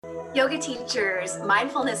Yoga teachers,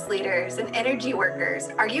 mindfulness leaders, and energy workers,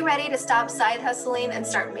 are you ready to stop side hustling and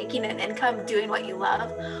start making an income doing what you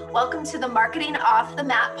love? Welcome to the Marketing Off the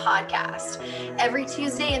Mat podcast. Every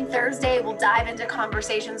Tuesday and Thursday, we'll dive into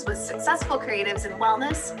conversations with successful creatives in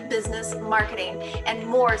wellness, business, marketing, and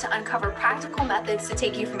more to uncover practical methods to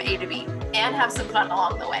take you from A to B and have some fun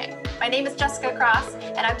along the way. My name is Jessica Cross,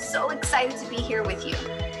 and I'm so excited to be here with you.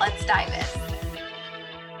 Let's dive in.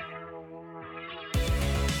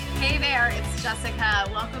 Hey there, it's Jessica.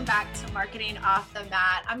 Welcome back to Marketing Off the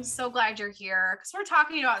Mat. I'm so glad you're here because we're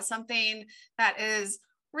talking about something that is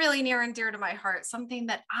really near and dear to my heart, something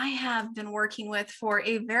that I have been working with for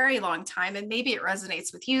a very long time, and maybe it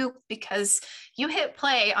resonates with you because you hit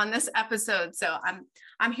play on this episode. So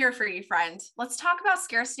I'm here for you, friend. Let's talk about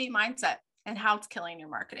scarcity mindset and how it's killing your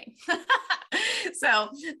marketing. So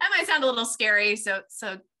that might sound a little scary. So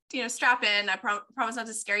strap in. I promise not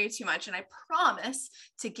to scare you too much. And I promise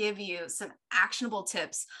to give you some actionable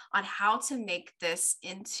tips on how to make this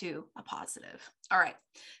into a positive. All right.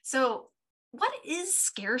 So what is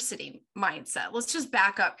scarcity mindset? Let's just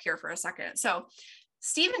back up here for a second. So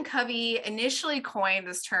Stephen Covey initially coined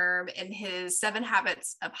this term in his 7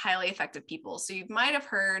 Habits of Highly Effective People. So you might have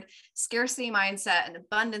heard scarcity mindset and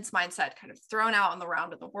abundance mindset kind of thrown out on the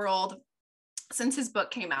round of the world since his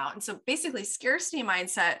book came out. And so basically scarcity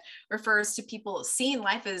mindset refers to people seeing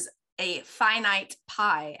life as a finite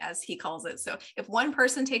pie, as he calls it. So if one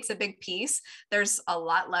person takes a big piece, there's a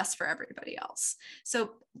lot less for everybody else.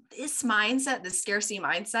 So this mindset, the scarcity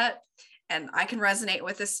mindset, and I can resonate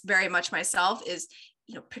with this very much myself, is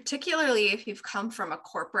particularly if you've come from a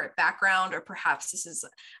corporate background, or perhaps this is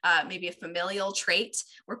maybe a familial trait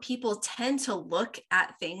where people tend to look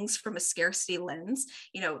at things from a scarcity lens.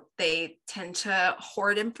 They tend to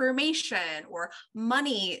hoard information, or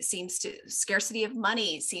scarcity of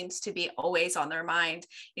money seems to be always on their mind.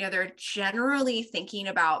 They're generally thinking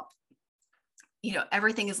about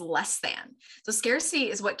everything is less than. So scarcity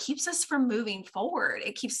is what keeps us from moving forward.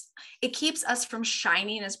 It keeps us from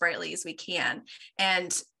shining as brightly as we can.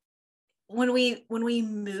 And when we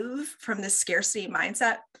move from this scarcity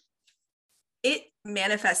mindset, it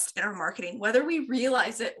manifests in our marketing, whether we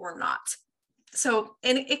realize it or not. So,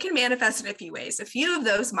 and it can manifest in a few ways. A few of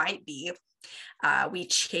those might be we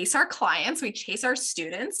chase our clients, we chase our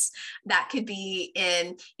students. That could be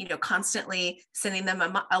in, constantly sending them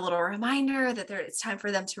a little reminder that it's time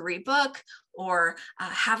for them to rebook, or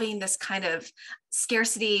having this kind of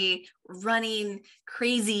scarcity running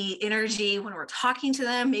crazy energy when we're talking to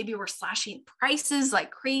them. Maybe we're slashing prices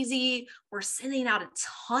like crazy. We're sending out a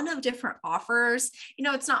ton of different offers.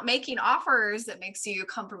 It's not making offers that makes you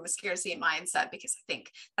come from a scarcity mindset, because I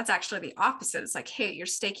think that's actually the opposite. It's like, hey, you're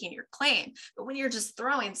staking your claim. But when you're just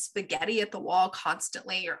throwing spaghetti at the wall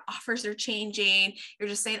constantly, your offers are changing. You're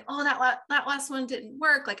just saying, oh, that last one didn't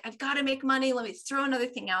work. Like, I've got to make money. Let me throw another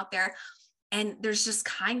thing out there. And there's just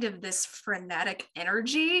kind of this frenetic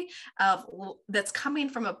energy that's coming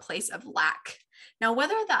from a place of lack. Now,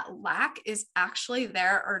 whether that lack is actually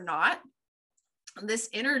there or not, this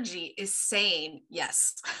energy is saying,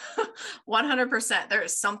 yes, 100%, there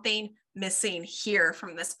is something missing here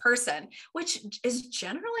from this person, which is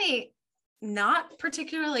generally not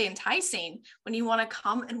particularly enticing when you want to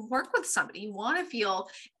come and work with somebody. You want to feel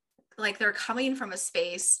like they're coming from a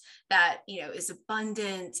space that, is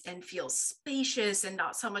abundant and feels spacious and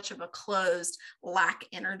not so much of a closed lack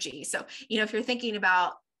energy. So, if you're thinking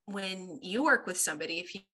about when you work with somebody,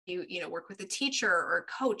 if you work with a teacher or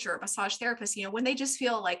a coach or a massage therapist, when they just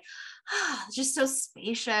feel like, just so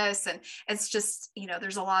spacious, and it's just,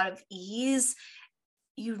 there's a lot of ease,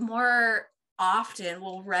 you more often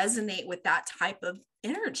will resonate with that type of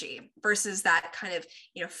energy versus that kind of,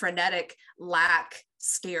 frenetic lack,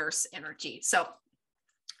 scarce energy. So,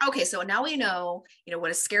 okay, so now we know, what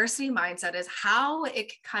a scarcity mindset is, how it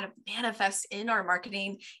can kind of manifest in our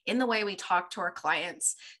marketing, in the way we talk to our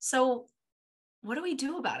clients. So what do we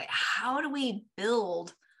do about it? How do we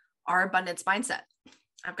build our abundance mindset?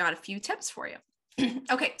 I've got a few tips for you.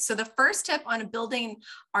 Okay, so the first tip on building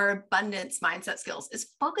our abundance mindset skills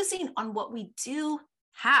is focusing on what we do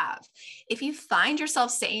have. If you find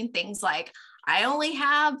yourself saying things like, I only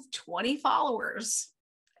have 20 followers,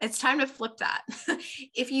 it's time to flip that.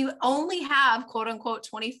 If you only have quote unquote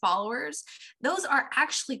 20 followers, those are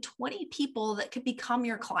actually 20 people that could become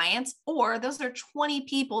your clients, or those are 20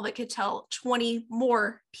 people that could tell 20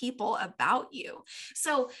 more people about you.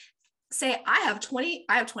 So say I have 20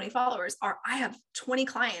 followers, or I have 20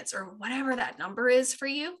 clients, or whatever that number is for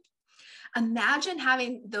you. Imagine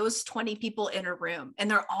having those 20 people in a room and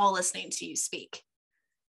they're all listening to you speak.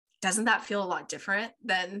 Doesn't that feel a lot different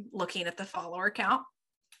than looking at the follower count?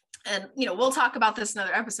 And, we'll talk about this in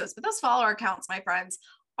other episodes, but those follower accounts, my friends,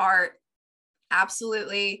 are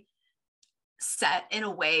absolutely set in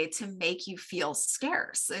a way to make you feel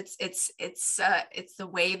scarce. It's the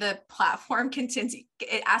way the platform continues.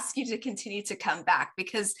 It asks you to continue to come back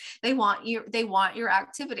because they want your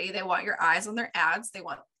activity. They want your eyes on their ads. They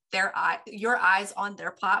want your eyes on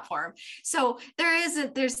their platform. So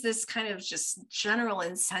there's this kind of just general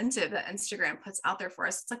incentive that Instagram puts out there for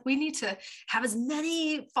us. It's like, we need to have as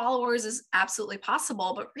many followers as absolutely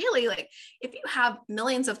possible. But really, like, if you have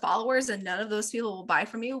millions of followers and none of those people will buy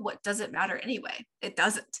from you, what does it matter anyway? It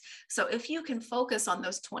doesn't. So if you can focus on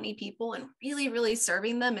those 20 people and really, really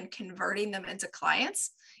serving them and converting them into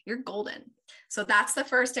clients, you're golden. So that's the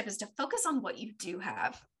first step, is to focus on what you do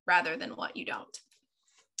have rather than what you don't.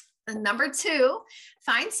 And number 2,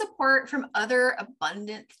 find support from other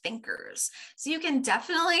abundant thinkers. So you can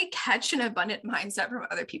definitely catch an abundant mindset from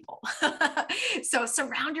other people. So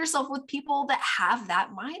surround yourself with people that have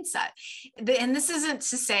that mindset. And this isn't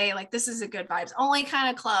to say like this is a good vibes only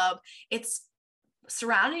kind of club. It's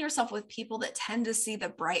surrounding yourself with people that tend to see the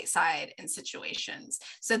bright side in situations.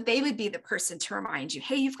 So they would be the person to remind you,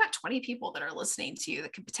 hey, you've got 20 people that are listening to you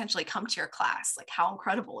that could potentially come to your class. Like, how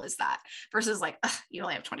incredible is that? Versus like, you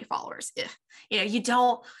only have 20 followers. You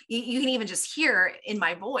can even just hear in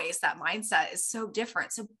my voice, that mindset is so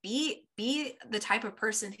different. So be the type of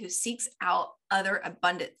person who seeks out other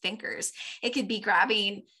abundant thinkers. It could be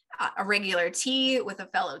grabbing a regular tea with a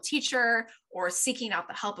fellow teacher, or seeking out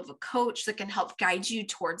the help of a coach that can help guide you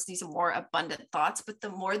towards these more abundant thoughts. But the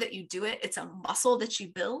more that you do it, it's a muscle that you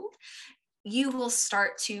build. You will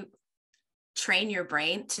start to train your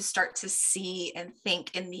brain to start to see and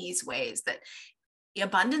think in these ways, that the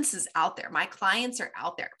abundance is out there. My clients are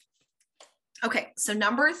out there. Okay, so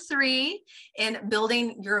number 3 in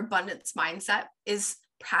building your abundance mindset is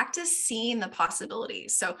practice seeing the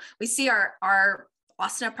possibilities. So we see our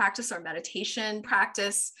asana practice, our meditation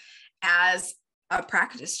practice, as a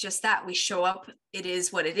practice, just that we show up, it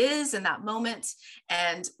is what it is in that moment.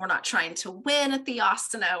 And we're not trying to win at the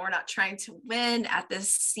asana. We're not trying to win at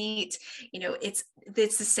this seat. It's the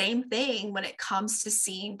same thing when it comes to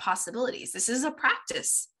seeing possibilities. This is a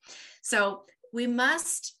practice. So we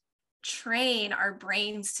must train our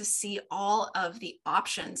brains to see all of the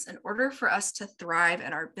options in order for us to thrive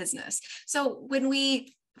in our business. So when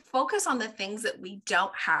we focus on the things that we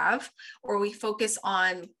don't have, or we focus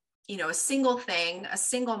on, a single thing, a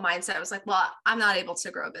single mindset, I was like, well, I'm not able to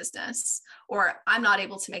grow a business, or I'm not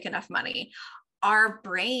able to make enough money. Our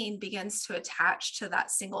brain begins to attach to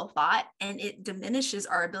that single thought, and it diminishes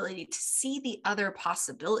our ability to see the other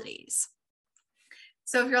possibilities.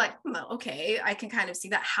 So if you're like, okay, I can kind of see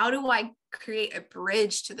that. How do I create a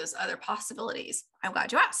bridge to those other possibilities? I'm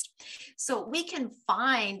glad you asked. So we can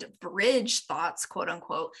find bridge thoughts, quote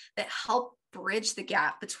unquote, that help bridge the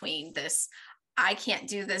gap between this, I can't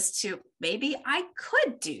do this, to maybe I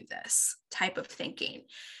could do this type of thinking.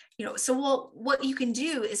 So what you can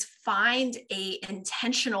do is find an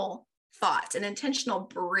intentional thought, an intentional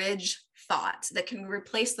bridge thought that can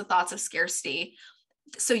replace the thoughts of scarcity.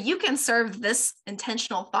 So you can serve this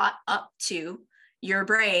intentional thought up to your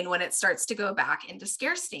brain when it starts to go back into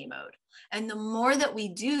scarcity mode. And the more that we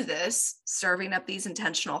do this, serving up these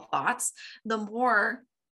intentional thoughts, the more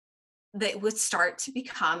that it would start to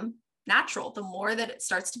become natural, the more that it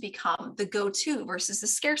starts to become the go-to versus the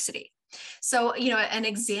scarcity. So, an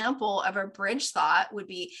example of a bridge thought would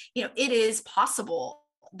be, it is possible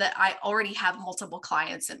that I already have multiple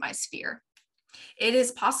clients in my sphere. It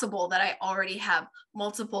is possible that I already have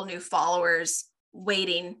multiple new followers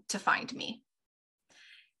waiting to find me.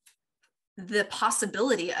 The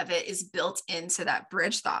possibility of it is built into that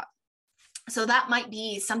bridge thought. So that might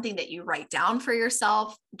be something that you write down for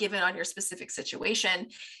yourself, given on your specific situation.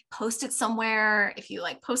 Post it somewhere. If you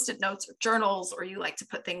like Post-it notes or journals, or you like to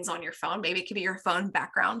put things on your phone, maybe it could be your phone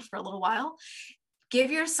background for a little while. Give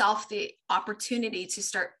yourself the opportunity to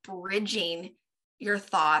start bridging your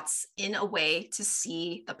thoughts in a way to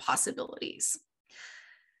see the possibilities.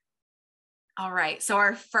 All right. So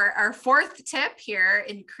our 4th tip here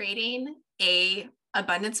in creating a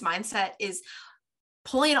abundance mindset is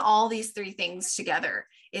pulling all these 3 things together,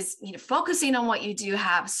 is, focusing on what you do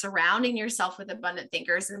have, surrounding yourself with abundant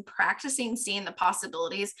thinkers, and practicing seeing the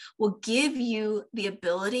possibilities will give you the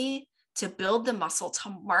ability to build the muscle to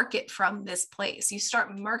market from this place. You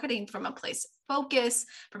start marketing from a place of focus,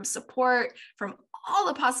 from support, from all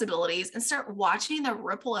the possibilities, and start watching the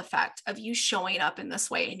ripple effect of you showing up in this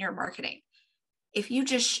way in your marketing. If you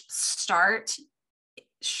just start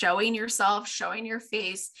showing yourself, showing your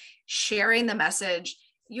face, sharing the message,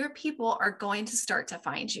 your people are going to start to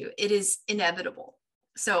find you. It is inevitable.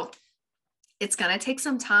 So it's going to take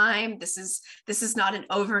some time. This is not an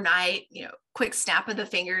overnight, quick snap of the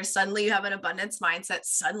fingers. Suddenly you have an abundance mindset.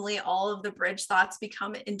 Suddenly all of the bridge thoughts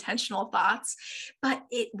become intentional thoughts. But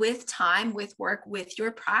with time, with work, with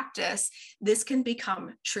your practice, this can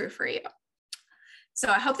become true for you. So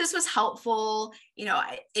I hope this was helpful.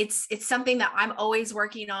 It's something that I'm always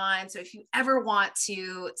working on. So if you ever want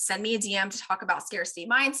to send me a DM to talk about scarcity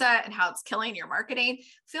mindset and how it's killing your marketing,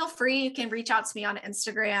 feel free. You can reach out to me on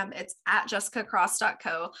Instagram. It's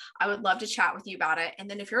 @jessicacross.co. I would love to chat with you about it. And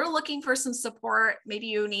then if you're looking for some support, maybe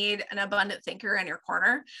you need an abundant thinker in your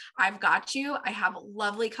corner, I've got you. I have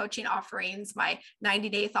lovely coaching offerings. My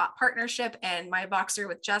 90-day thought partnership and my Voxer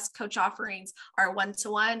with Jess coach offerings are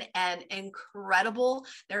one-to-one and incredible.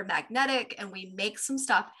 They're magnetic, and we make some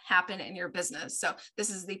stuff happen in your business. So this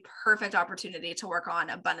is the perfect opportunity to work on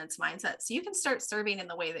abundance mindset so you can start serving in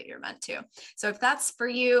the way that you're meant to. So if that's for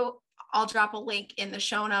you, I'll drop a link in the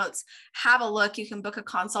show notes. Have a look. You can book a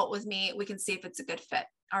consult with me. We can see if it's a good fit.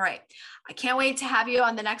 All right. I can't wait to have you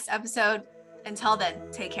on the next episode. Until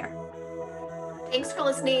then, take care. Thanks for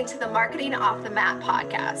listening to the Marketing Off the Mat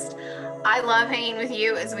podcast. I love hanging with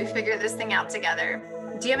you as we figure this thing out together.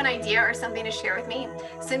 Do you have an idea or something to share with me?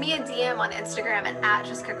 Send me a DM on Instagram at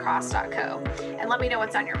 @jessicacross.co and let me know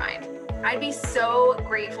what's on your mind. I'd be so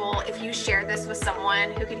grateful if you shared this with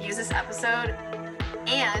someone who could use this episode.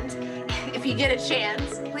 And if you get a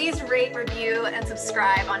chance, please rate, review, and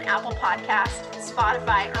subscribe on Apple Podcasts,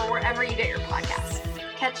 Spotify, or wherever you get your podcasts.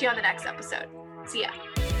 Catch you on the next episode. See ya.